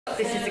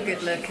This is a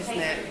good look, isn't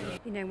it?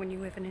 You know, when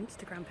you're with an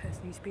Instagram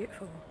person who's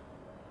beautiful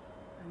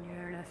and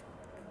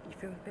you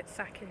feel a bit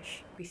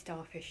sackish. Be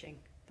starfishing,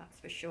 that's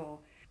for sure.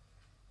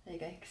 There you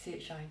go, you can see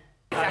it shine.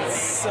 I'm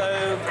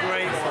so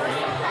grateful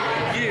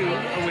you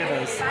are with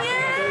us.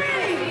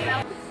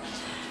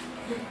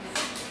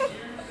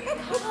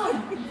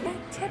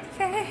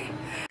 Tipsy.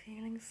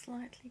 Feeling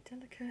slightly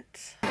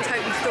delicate.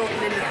 Totally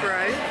stalking in the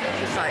fro,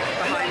 just like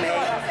behind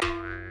me.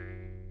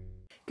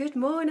 Good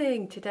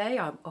morning. Today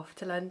I'm off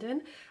to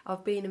London.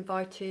 I've been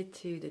invited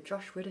to the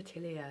Joshwood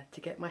atelier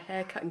to get my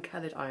hair cut and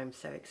coloured. I am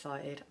so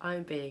excited.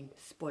 I'm being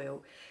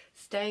spoilt.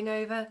 Staying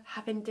over,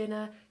 having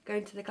dinner,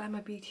 going to the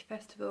Glamour Beauty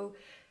Festival.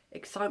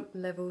 Excitement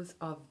levels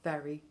are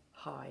very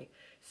high.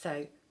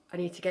 So I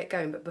need to get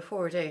going, but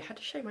before I do, I had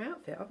to show my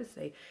outfit,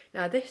 obviously.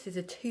 Now this is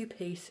a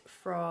two-piece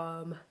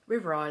from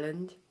River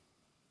Island.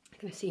 You're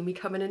going to see me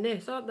coming in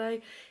this, aren't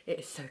they? It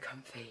is so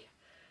comfy.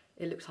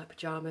 It looks like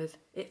pyjamas.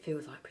 It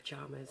feels like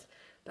pyjamas.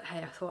 But hey,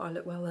 I thought I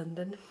looked well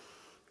London,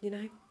 you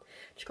know.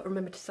 Just got to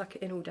remember to suck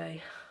it in all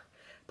day.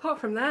 Apart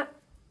from that,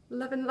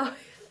 loving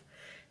life.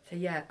 So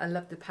yeah, I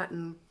love the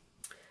pattern.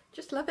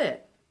 Just love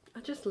it. I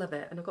just love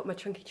it. And I've got my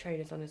chunky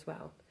trainers on as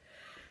well.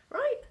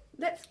 Right,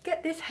 let's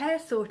get this hair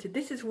sorted.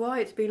 This is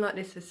why it's been like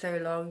this for so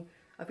long.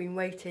 I've been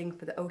waiting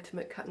for the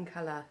ultimate cut and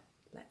colour.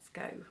 Let's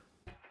go.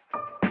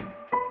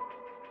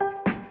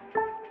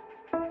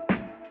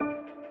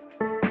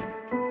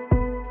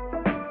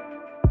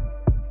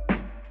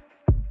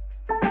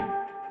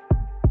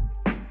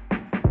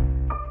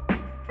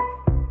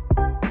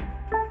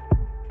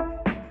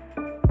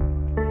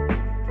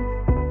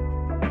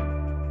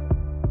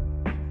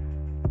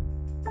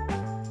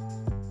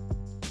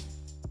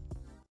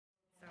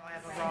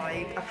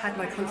 I've had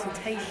my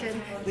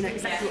consultation, we know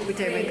exactly what we're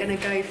doing. We're going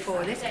to go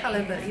for this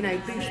colour, but you know,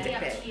 boost it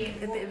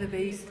a bit of a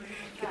boost,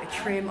 give it a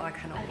trim. I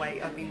cannot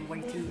wait. I've been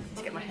waiting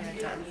to get my hair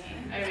done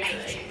for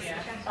ages.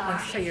 I'll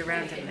show you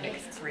around in a minute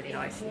because it's really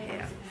nice in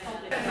here.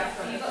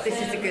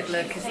 This is a good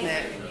look, isn't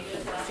it?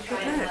 It's a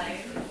good look.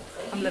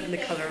 I'm loving the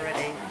colour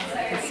already. You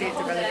can see it's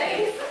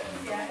developing.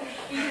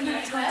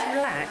 Time to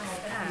relax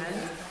and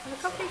have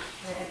a coffee.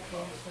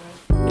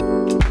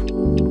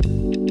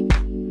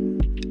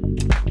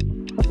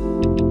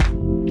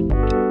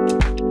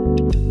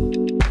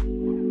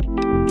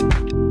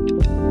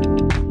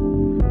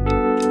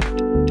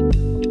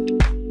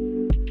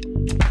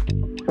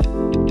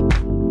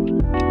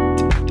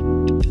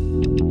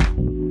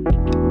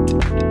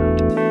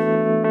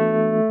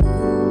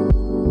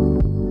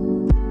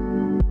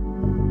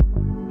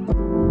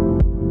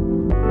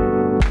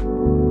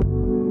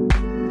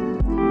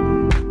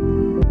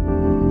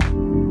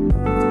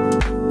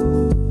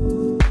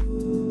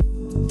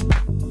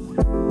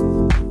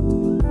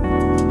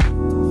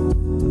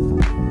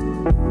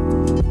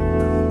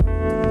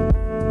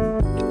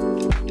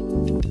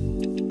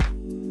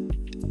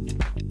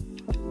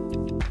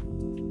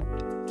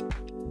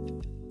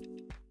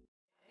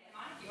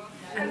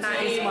 And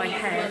that is my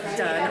hair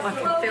done. I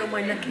can feel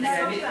my neck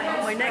again.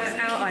 My neck's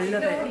out, I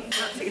love it.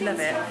 Absolutely love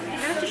it. I'm going to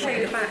have to show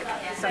you the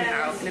back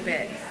somehow in a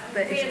bit.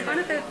 But it's kind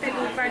of a bit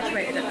more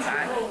graduated at the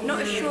back.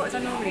 Not as short as I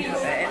normally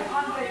have it,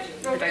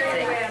 I don't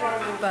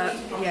think. But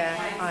yeah,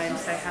 I am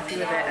so happy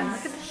with it. And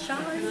look at the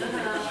shine, look at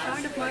the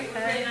shine of my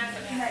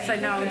hair. So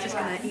now I'm just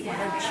going to eat my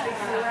lunch.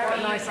 Got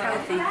a nice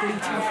healthy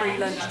gluten-free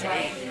lunch to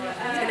eat.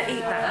 I'm just going to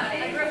eat that.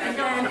 And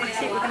then I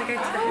think we're going to go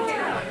to the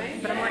hotel.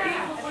 But I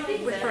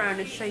might whip around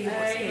and show you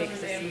what's here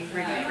because there's some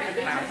really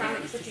pretty clouds and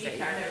things to see.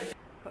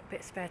 Got a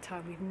bit of spare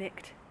time. We've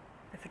nicked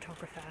the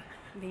photographer,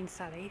 Lean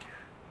Sally,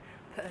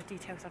 put her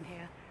details on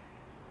here.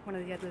 One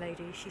of the other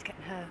ladies, she's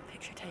getting her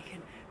picture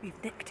taken. We've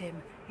nicked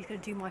him. He's going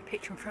to do my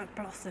picture in front of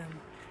Blossom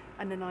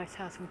and the nice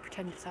house we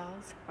pretend it's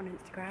ours on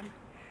Instagram.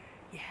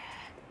 Yeah.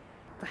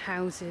 The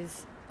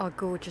houses are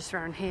gorgeous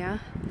around here.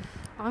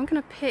 I'm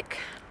going to pick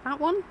that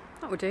one.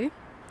 That will do.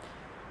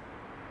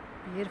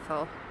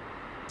 Beautiful.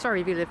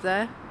 Sorry if you live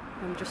there.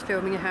 I'm just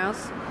filming a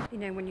house. You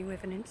know, when you're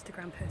with an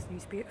Instagram person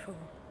who's beautiful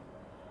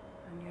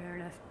and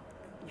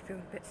you feel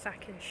a bit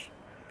sackish.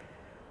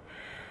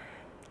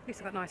 At least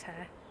I've got nice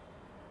hair.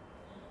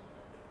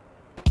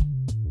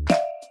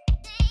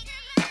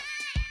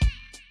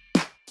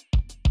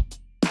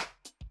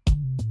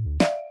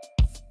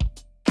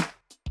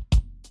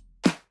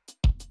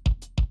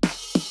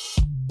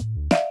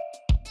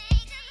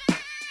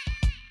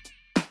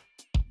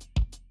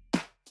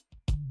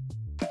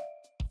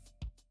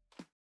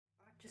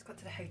 Got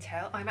to the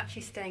hotel. I'm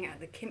actually staying at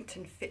the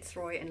Kimpton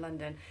Fitzroy in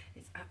London.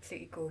 It's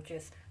absolutely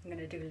gorgeous. I'm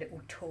going to do a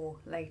little tour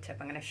later,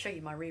 but I'm going to show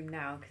you my room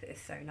now because it is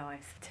so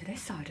nice. To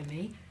this side of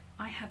me,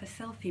 I have a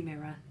selfie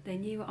mirror. They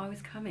knew I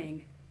was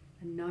coming.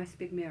 A nice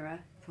big mirror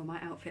for my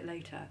outfit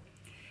later.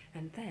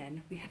 And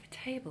then we have a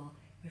table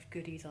with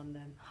goodies on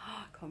them.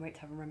 Oh, can't wait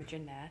to have a rummage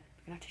in there.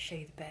 I'm going to have to show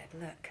you the bed.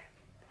 Look.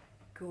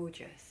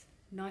 Gorgeous.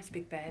 Nice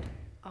big bed.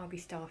 I'll be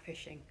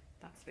starfishing,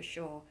 that's for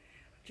sure.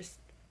 Just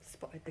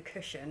spotted the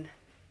cushion.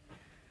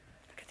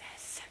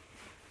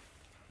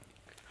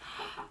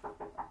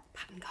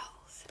 Pattern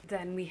goals.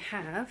 Then we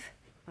have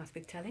nice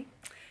big telly,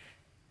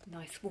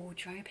 Nice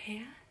wardrobe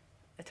here.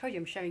 I told you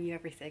I'm showing you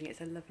everything.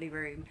 It's a lovely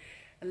room.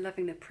 I'm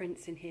loving the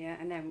prints in here.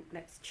 And then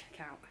let's check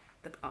out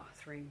the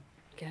bathroom.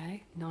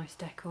 Okay, nice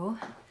decor.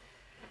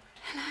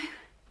 Hello.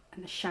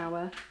 And the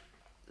shower,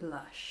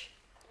 lush.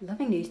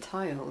 Loving these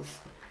tiles.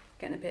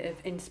 Getting a bit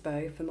of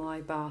inspo for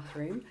my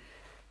bathroom.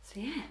 So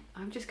yeah,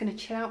 I'm just going to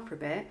chill out for a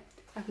bit,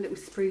 have a little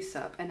spruce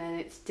up, and then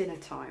it's dinner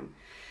time.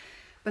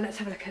 But let's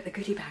have a look at the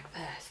goodie bag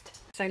first.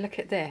 So look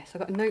at this.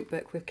 I've got a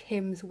notebook with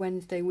Kim's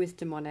Wednesday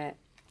Wisdom on it.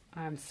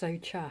 I am so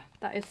chuffed.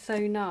 That is so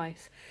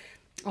nice.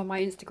 On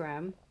my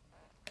Instagram,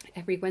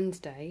 every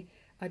Wednesday,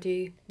 I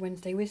do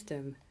Wednesday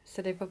Wisdom.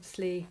 So they've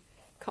obviously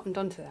cottoned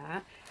onto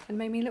that and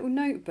made me a little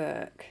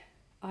notebook.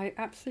 I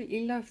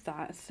absolutely love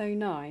that. It's so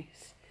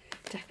nice.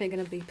 Definitely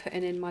going to be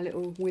putting in my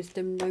little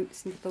wisdom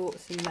notes and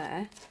thoughts in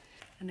there.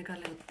 And I've got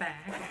a little bag.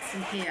 What's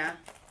in here?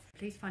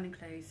 Please find and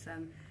close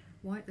some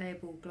white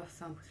label gloss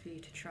samples for you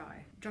to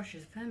try. Josh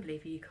is a firm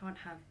believer you can't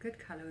have good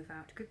colour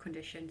without good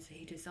condition, so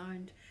he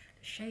designed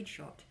the Shade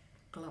Shot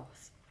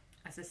Gloss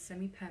as a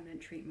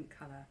semi-permanent treatment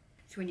colour.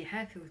 So when your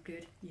hair feels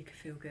good, you can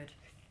feel good.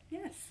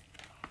 Yes.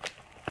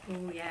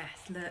 Oh yes,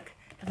 look.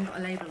 Haven't got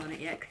a label on it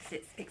yet because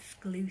it's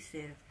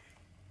exclusive.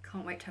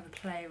 Can't wait to have a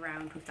play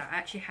around with that. I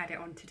actually had it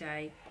on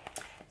today.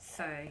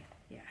 So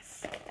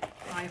yes,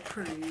 I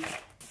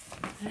approve.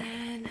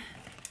 Then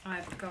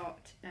I've got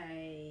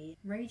a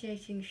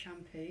radiating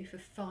shampoo for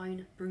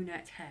fine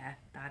brunette hair.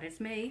 That is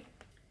me.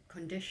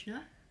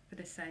 Conditioner for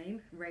the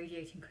same,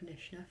 radiating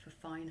conditioner for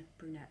fine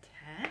brunette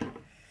hair.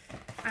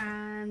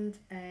 And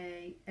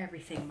a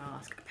everything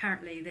mask.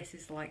 Apparently this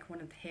is like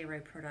one of the hero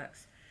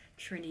products.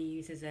 Trini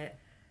uses it.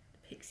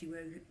 The Pixie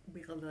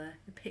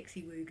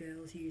Woo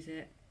girls use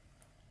it.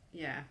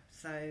 Yeah,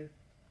 so I'm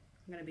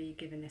going to be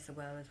giving this a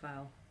whirl as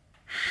well.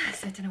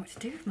 So I don't know what to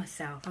do with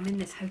myself. I'm in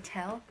this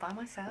hotel by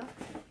myself.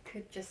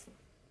 Could just,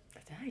 I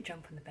don't know,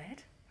 jump on the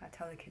bed. I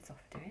tell the kids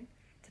off for doing.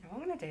 Don't know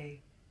what I'm going to do.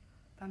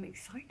 But I'm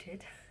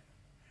excited.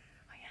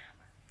 I am.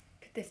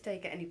 Could this day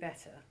get any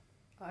better?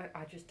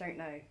 I just don't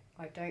know.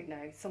 I don't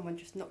know. Someone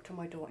just knocked on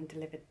my door and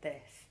delivered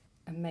this.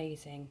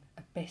 Amazing.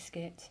 A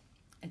biscuit,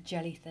 a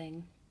jelly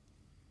thing,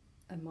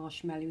 a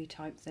marshmallowy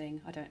type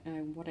thing. I don't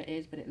know what it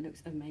is, but it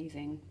looks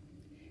amazing.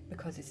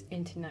 Because it's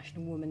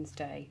International Women's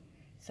Day.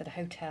 So the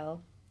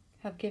hotel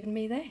have given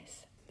me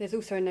this. There's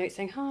also a note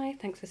saying, hi,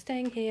 thanks for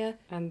staying here.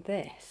 And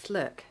this,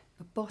 look,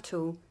 a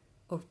bottle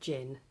of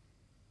gin,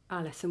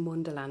 Alice in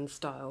Wonderland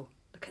style.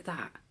 Look at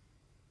that.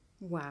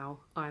 Wow,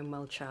 I'm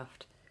well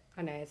chuffed.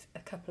 And there's a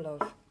couple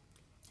of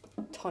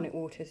tonic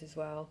waters as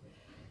well.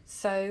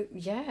 So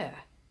yeah,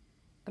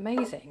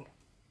 amazing.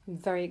 I'm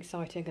very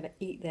excited. I'm going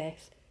to eat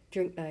this,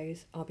 drink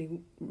those. I'll be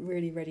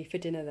really ready for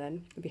dinner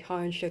then. I'll be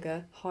high on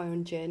sugar, high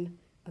on gin.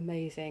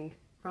 Amazing.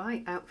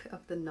 Right, outfit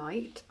of the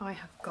night. I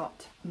have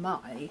got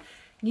my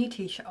new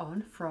t-shirt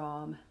on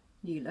from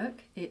New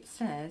Look. It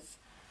says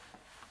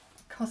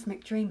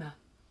Cosmic Dreamer.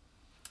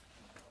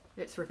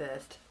 It's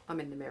reversed.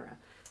 I'm in the mirror,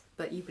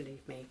 but you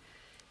believe me.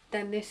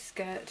 Then this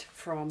skirt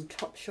from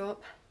Topshop,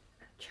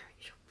 charity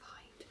shop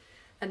find.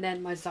 And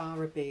then my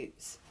Zara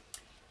boots.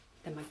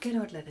 Then my good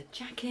old leather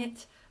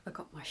jacket. I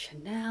got my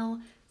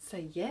Chanel. So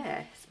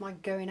yeah, it's my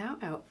going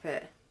out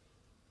outfit.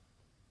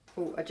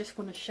 Oh, I just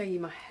want to show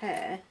you my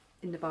hair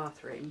in the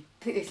bathroom.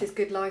 I think this is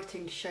good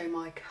lighting to show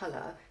my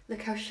colour.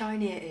 Look how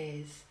shiny it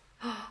is.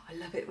 Oh, I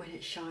love it when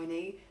it's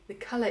shiny. The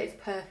colour is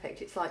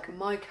perfect. It's like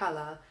my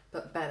colour,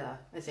 but better,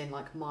 as in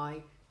like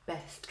my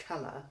best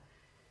colour.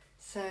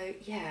 So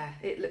yeah,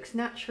 it looks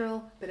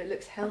natural, but it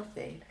looks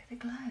healthy. Look at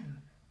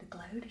the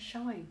glow, the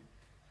shine.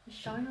 The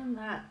shine on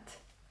that.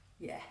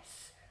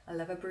 Yes, I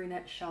love a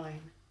brunette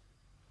shine.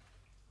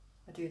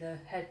 I do the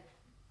head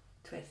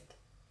twist.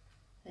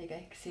 There you go,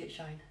 you can see it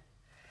shine.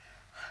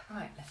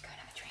 Right, let's go and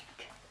have a drink.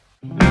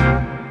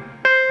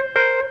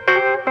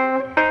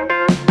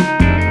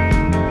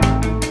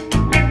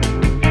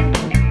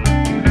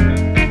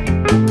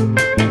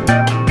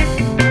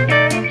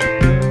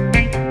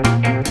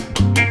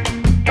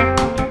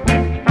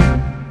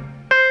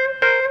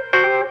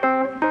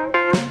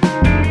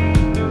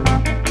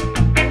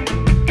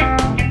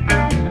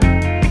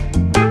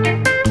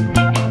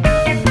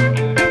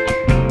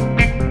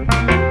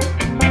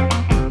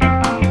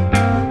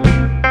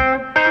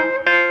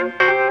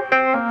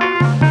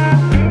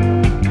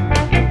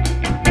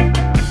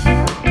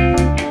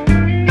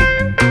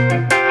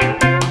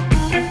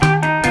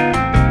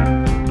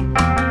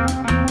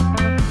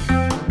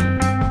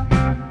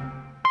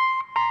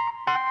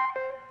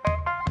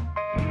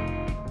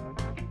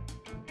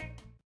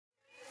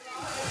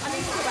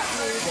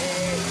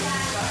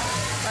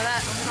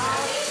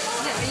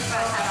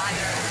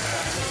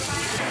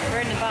 We're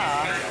in the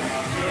bar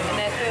and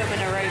they're filming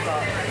a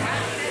robot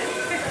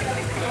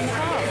on the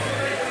bar.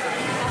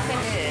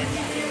 Nothing here.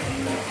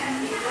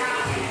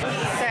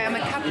 So I'm a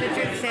couple of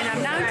drinks in.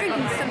 I'm now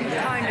drinking some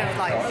kind of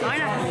like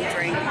pineapple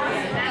drink.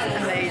 It's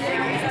amazing.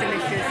 It's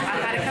delicious.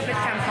 I've had a couple of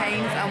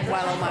champagnes. I'm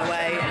well on my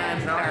way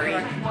and I'm very,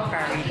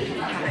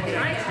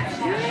 very happy.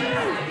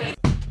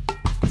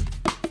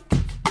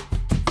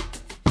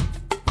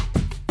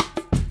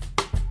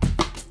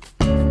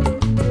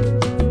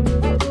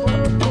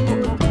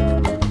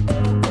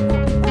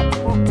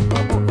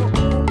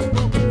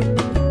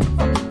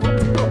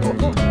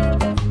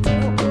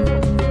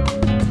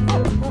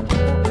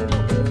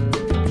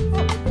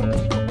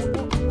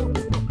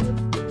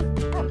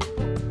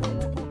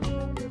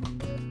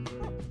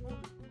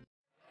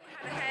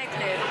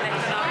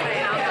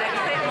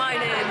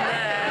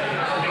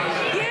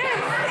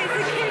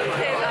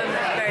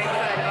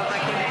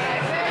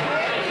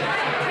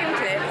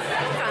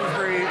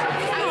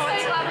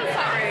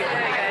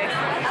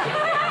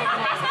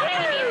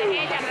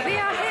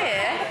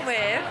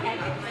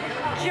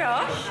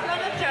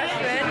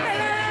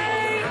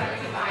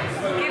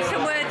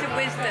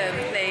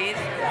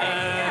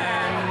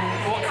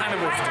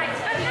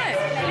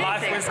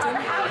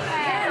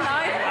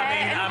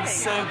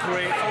 so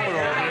grateful we're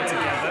all here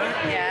together.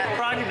 Yeah.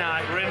 Friday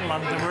night, we're in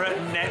London, we're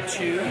at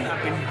Neptune.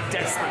 I've been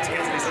desperate to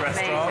get to this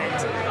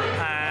restaurant.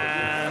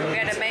 And we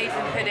had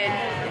amazing pudding.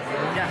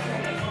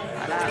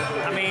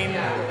 I mean,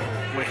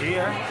 we're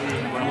here,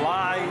 we're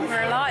alive.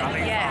 We're alive,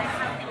 yeah.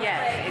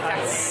 Yeah, exactly.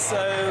 I'm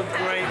so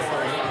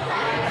grateful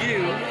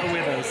you are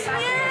with us.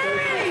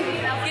 Yay!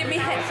 Give me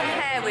some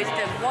hair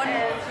wisdom.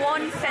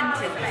 One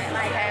sentence.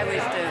 Hair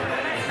wisdom.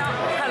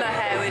 Colour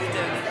hair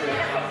wisdom.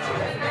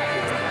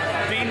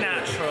 Be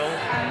natural,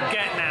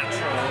 get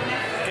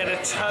a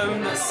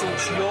tone that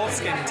suits your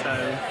skin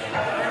tone.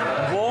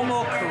 Warm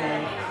or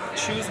cool,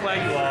 choose where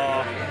you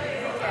are,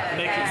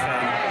 make it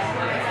fun.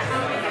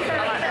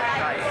 I like that,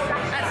 guys.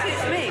 That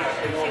suits me.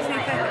 It suits me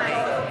perfectly.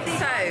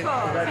 So,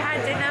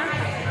 had dinner,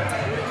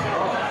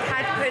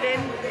 had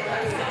pudding.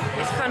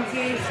 It's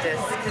confused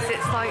us because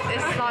it's like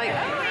this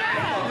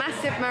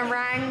massive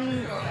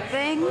meringue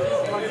thing.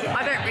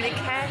 I don't really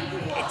care.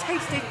 It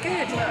tasted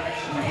good.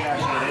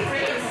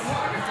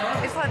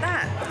 It's like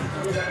that.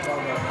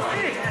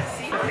 Good.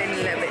 I'm feeling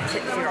a little bit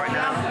tipsy right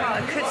now.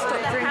 I could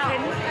stop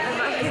drinking.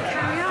 I could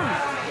carry on.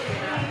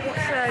 What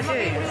should I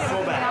do?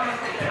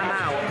 I'm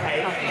out.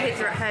 My kids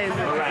are at home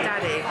with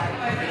Daddy.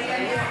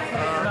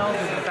 Oh,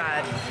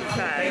 bad.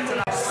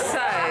 So,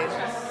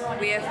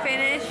 we have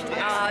finished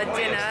our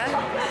dinner,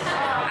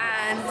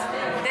 and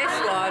this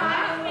one,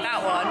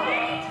 that one,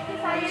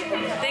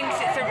 thinks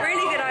it's a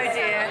really good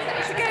idea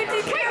to go do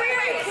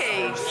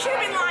karaoke. Should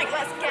have been like,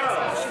 let's guess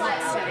what she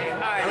wants to do.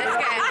 Alright, let's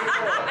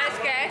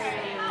guess.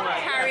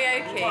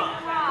 Karaoke.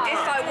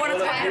 It's like 1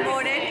 o'clock in the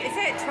morning. Is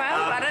it 12?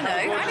 I don't know.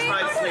 I don't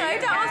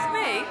know, don't ask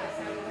me.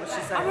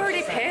 I'm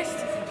already pissed.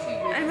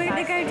 And we're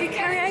going to go and do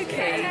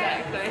karaoke.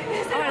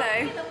 Oh,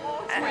 hello.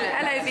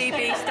 Hello,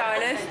 VB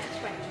stylist.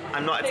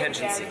 I'm not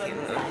attention seeking.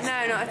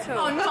 No, not at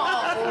all. Oh,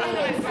 not.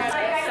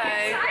 So,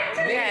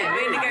 yeah,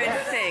 we're going to go and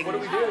sing. What are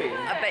we doing? I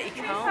bet you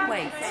can't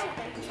wait.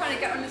 I'm trying to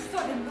get on the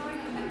sudden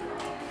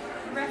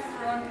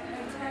restaurant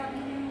hotel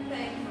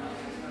thing.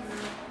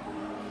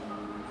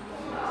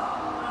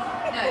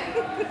 No.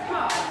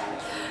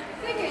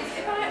 The thing is,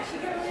 if I actually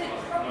go on it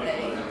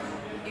properly,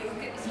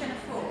 it's going to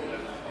fall.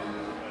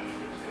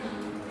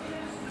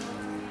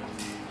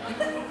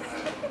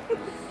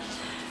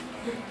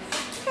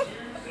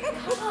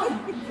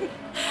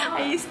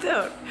 Are you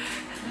stuck?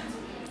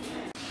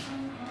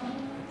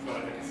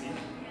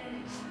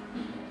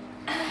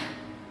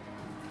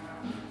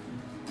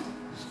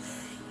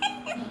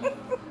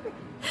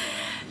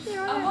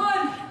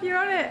 You're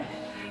on it.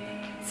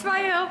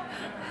 Smile.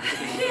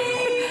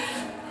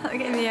 Look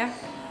at me here.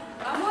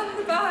 I'm on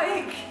the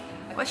bike.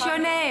 What's your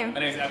name? My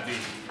name's Abdi.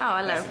 Oh,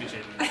 hello. Nice to meet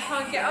you. I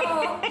can't get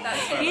off.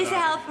 That's You need to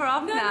help her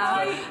off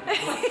now.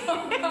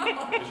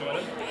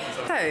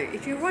 So,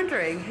 if you're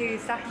wondering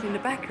who's that in the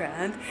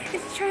background,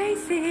 it's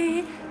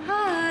Tracy.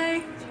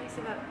 Hi.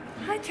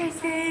 Hi,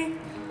 Tracy.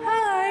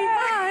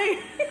 Hi.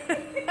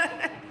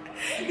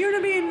 You want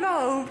to be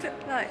involved?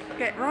 Like,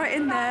 get right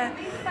in there.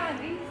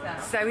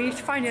 So we need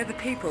to find the other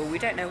people. We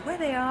don't know where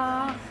they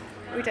are.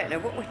 We don't know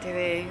what we're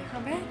doing.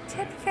 I'm very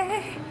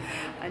tipsy.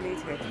 I need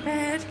to go to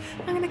bed.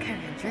 I'm going to carry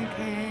on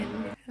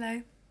drinking.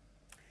 Hello.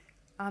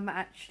 I'm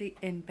actually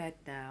in bed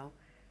now,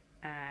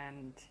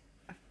 and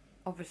I've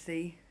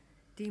obviously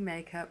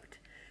de-makeuped.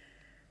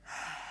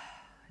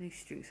 I need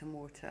to drink some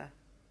water.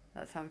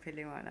 That's how I'm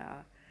feeling right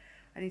now.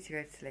 I need to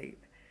go to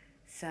sleep.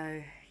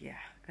 So yeah,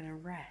 I'm gonna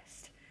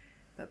rest.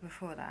 But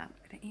before that,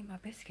 I'm gonna eat my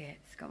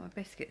biscuits. Got my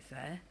biscuits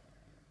there.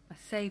 I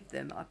saved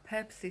them. I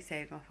purposely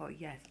saved them. I thought,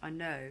 yes, I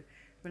know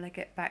when I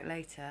get back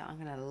later, I'm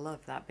gonna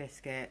love that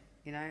biscuit.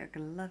 You know, I'm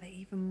gonna love it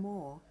even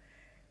more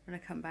when I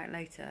come back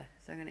later.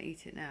 So I'm gonna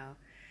eat it now.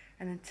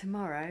 And then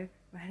tomorrow,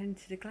 we're heading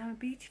to the Glamour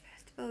Beach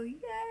Festival.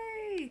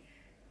 Yay!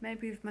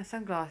 Maybe with my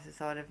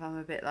sunglasses on if I'm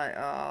a bit like,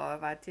 oh,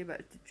 I've had too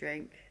much to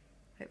drink.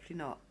 Hopefully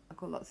not. I've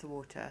got lots of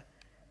water.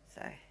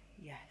 So,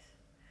 yes.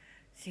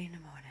 See you in the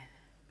morning.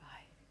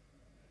 Bye.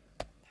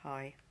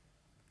 Hi.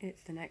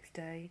 It's the next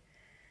day.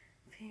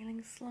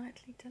 Feeling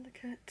slightly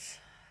delicate.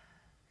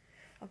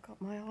 I've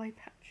got my eye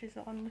patches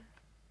on.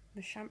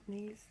 The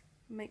champneys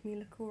make me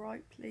look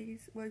alright,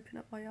 please. Open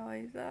up my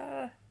eyes.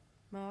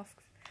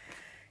 Masks.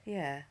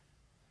 Yeah.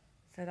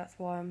 So that's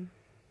why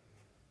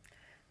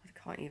I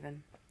can't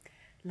even.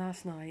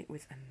 Last night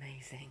was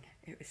amazing.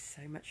 It was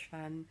so much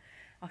fun.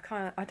 I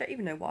don't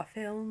even know what I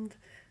filmed.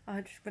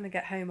 I'm just gonna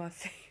get home, I'll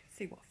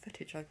see what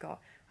footage I've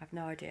got. I have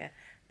no idea.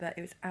 But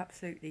it was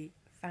absolutely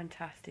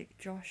fantastic.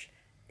 Josh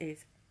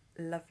is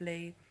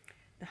lovely.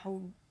 The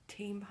whole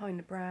team behind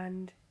the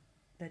brand,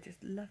 they're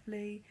just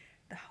lovely.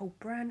 The whole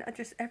brand,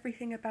 just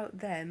everything about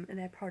them and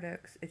their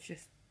products is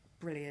just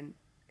brilliant.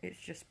 It's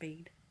just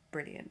been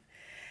brilliant.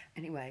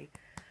 Anyway,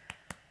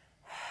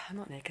 I'm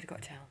not naked, I've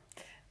got to tell.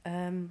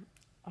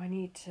 I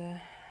need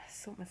to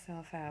sort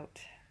myself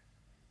out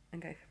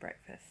and go for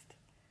breakfast.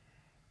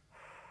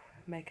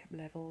 Makeup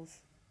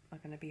levels are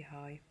going to be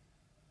high.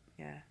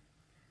 Yeah,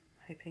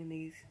 hoping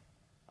these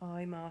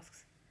eye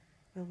masks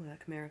will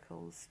work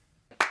miracles.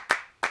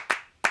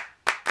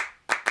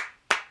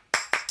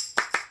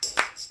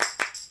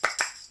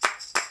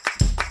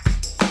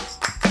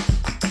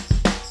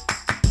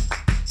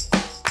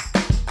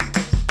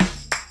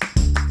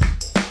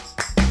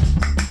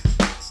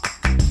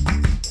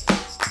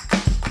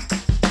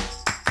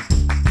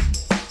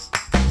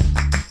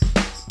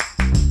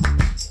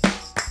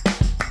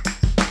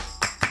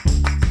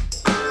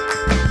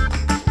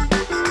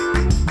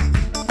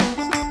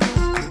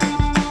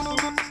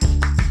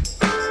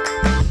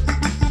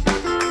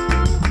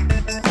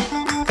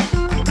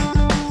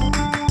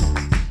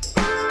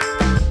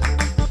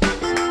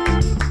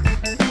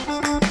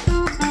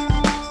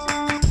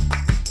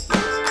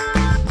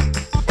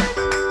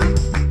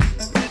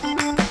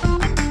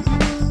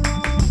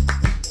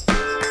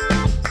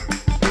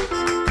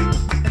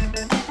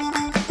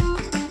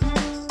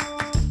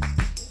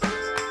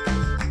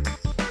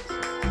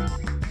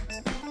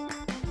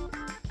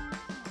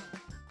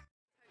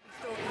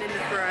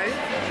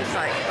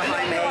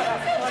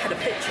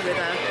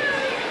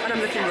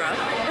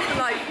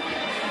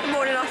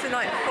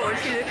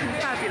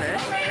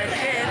 fabulous. And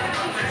she is.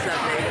 She's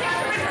lovely.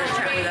 Had a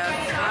chat with her.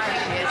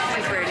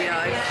 She's really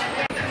nice.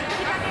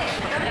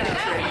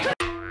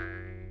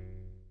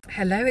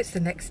 Hello, it's the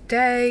next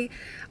day.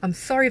 I'm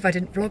sorry if I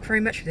didn't vlog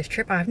very much for this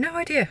trip. I have no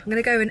idea. I'm going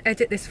to go and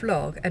edit this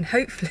vlog and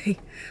hopefully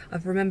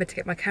I've remembered to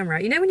get my camera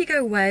out. You know when you go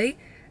away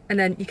and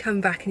then you come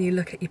back and you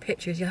look at your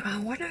pictures, you're like,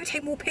 oh, why don't I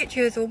take more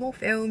pictures or more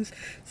films?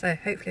 So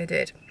hopefully I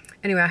did.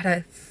 Anyway, I had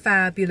a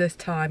fabulous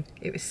time.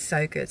 It was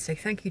so good. So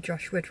thank you,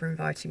 Josh Wood, for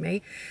inviting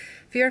me.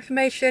 For your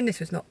information, this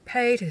was not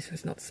paid. This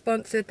was not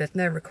sponsored. There's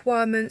no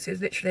requirements. It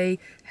was literally,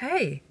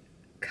 hey,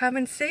 come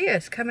and see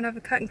us. Come and have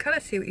a cut and colour,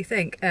 see what you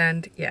think.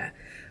 And yeah,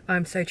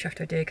 I'm so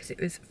chuffed I did because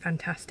it was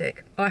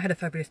fantastic. I had a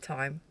fabulous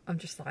time. I'm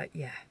just like,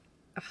 yeah,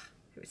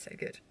 it was so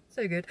good.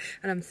 So good.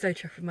 And I'm so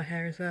chuffed with my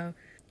hair as well.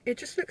 It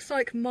just looks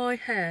like my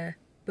hair,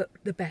 but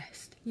the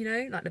best, you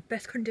know, like the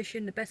best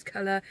condition, the best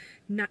colour,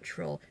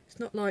 natural. It's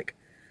not like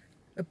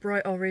a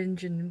bright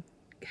orange and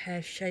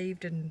hair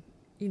shaved and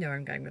you know where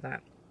I'm going with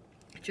that.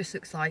 It just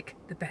looks like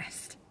the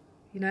best.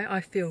 You know,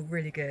 I feel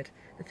really good.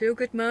 The feel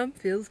good mum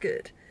feels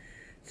good.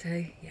 So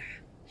yeah,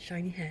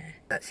 shiny hair.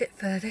 That's it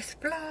for this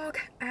vlog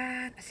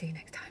and I'll see you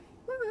next time.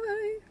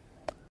 Bye.